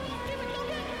get mom.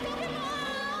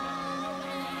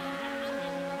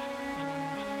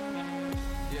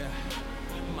 Yeah,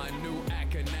 my new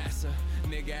Akanasa.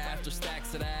 Nigga after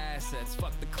stacks of the assets.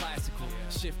 Fuck the classical.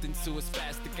 Shifting to a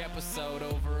spastic episode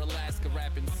over Alaska.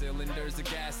 Rapping cylinders of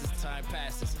gas as time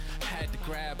passes. Had to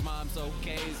grab mom's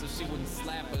okay so she wouldn't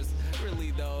slap us.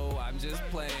 Really though, I'm just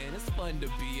playing. It's fun to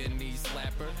be a knee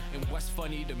slapper. And what's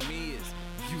funny to me is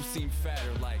you seem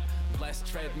fatter like Less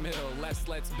treadmill, less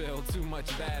let's build, too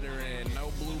much battering.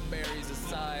 No blueberries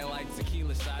aside like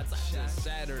tequila shots. I just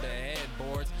shatter the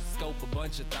headboards, scope a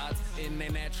bunch of thoughts in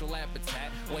their natural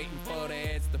habitat, waiting for their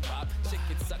heads to pop.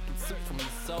 Chicken sucking soup from the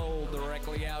soul,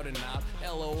 directly out and out.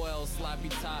 LOL, sloppy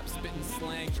top, spitting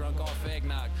slang, drunk off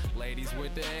eggnog. Ladies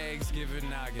with the eggs, giving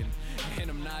noggin. And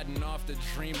I'm nodding off the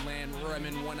dreamland,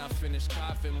 rhyming when I finish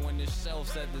coughing. When the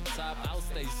shelf's at the top, I'll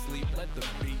stay asleep, let the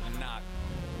beat knock.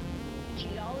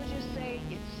 Geologists say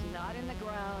it's not in the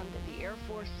ground. The Air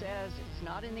Force says it's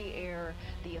not in the air.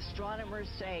 The astronomers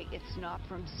say it's not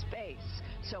from space.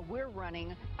 So we're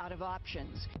running out of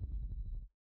options.